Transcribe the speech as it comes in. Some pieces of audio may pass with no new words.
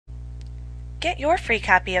Get your free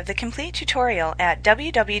copy of the complete tutorial at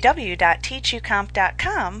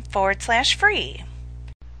www.teachucomp.com/free.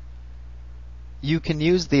 You can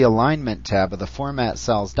use the Alignment tab of the Format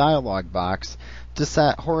Cells dialog box to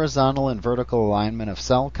set horizontal and vertical alignment of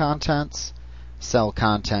cell contents, cell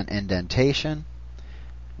content indentation,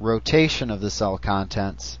 rotation of the cell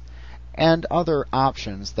contents, and other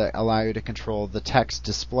options that allow you to control the text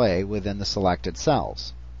display within the selected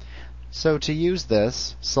cells. So to use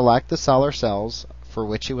this, select the cell or cells for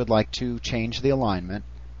which you would like to change the alignment,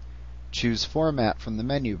 choose Format from the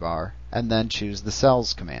menu bar, and then choose the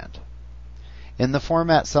Cells command. In the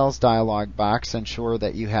Format Cells dialog box, ensure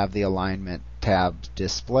that you have the Alignment tab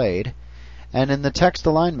displayed, and in the Text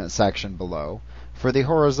Alignment section below, for the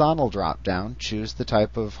horizontal drop-down, choose the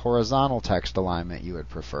type of horizontal text alignment you would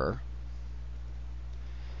prefer,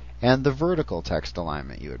 and the vertical text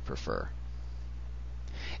alignment you would prefer.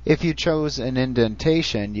 If you chose an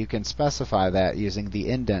indentation, you can specify that using the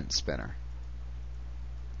indent spinner.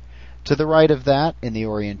 To the right of that, in the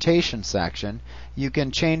orientation section, you can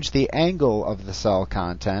change the angle of the cell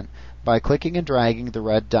content by clicking and dragging the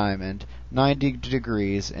red diamond 90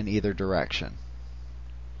 degrees in either direction.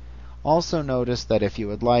 Also notice that if you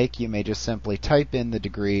would like, you may just simply type in the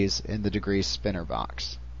degrees in the degrees spinner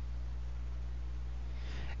box.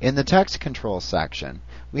 In the text control section,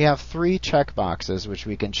 we have three checkboxes which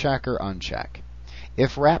we can check or uncheck.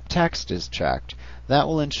 If Wrap Text is checked, that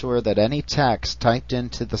will ensure that any text typed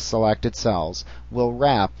into the selected cells will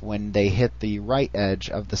wrap when they hit the right edge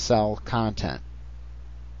of the cell content.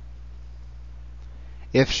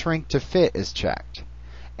 If Shrink to Fit is checked,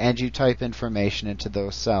 and you type information into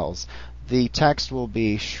those cells, the text will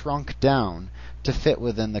be shrunk down to fit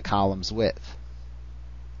within the column's width.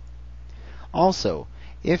 Also,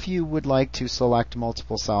 if you would like to select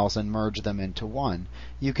multiple cells and merge them into one,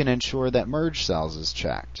 you can ensure that Merge Cells is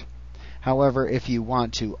checked. However, if you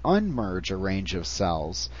want to unmerge a range of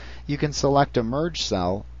cells, you can select a merge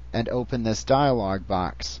cell and open this dialog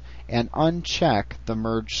box and uncheck the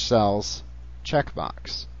Merge Cells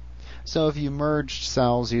checkbox. So if you merged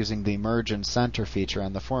cells using the Merge and Center feature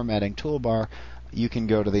on the formatting toolbar, you can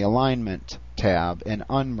go to the Alignment tab and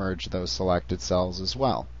unmerge those selected cells as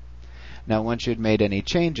well. Now once you've made any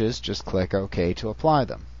changes, just click OK to apply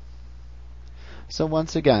them. So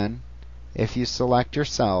once again, if you select your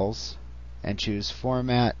cells and choose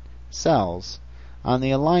Format Cells, on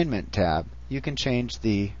the Alignment tab, you can change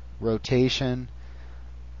the rotation,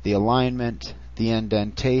 the alignment, the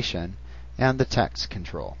indentation, and the text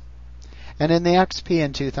control. And in the XP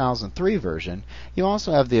in 2003 version, you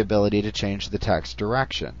also have the ability to change the text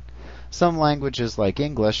direction. Some languages like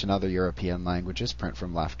English and other European languages print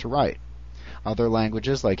from left to right. Other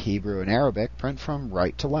languages like Hebrew and Arabic print from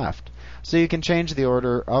right to left. So you can change the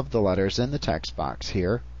order of the letters in the text box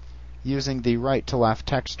here using the right to left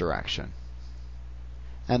text direction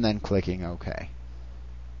and then clicking OK.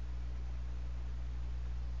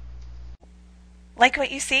 Like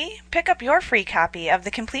what you see? Pick up your free copy of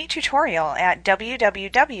the complete tutorial at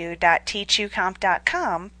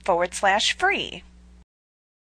www.teachucomp.com/free.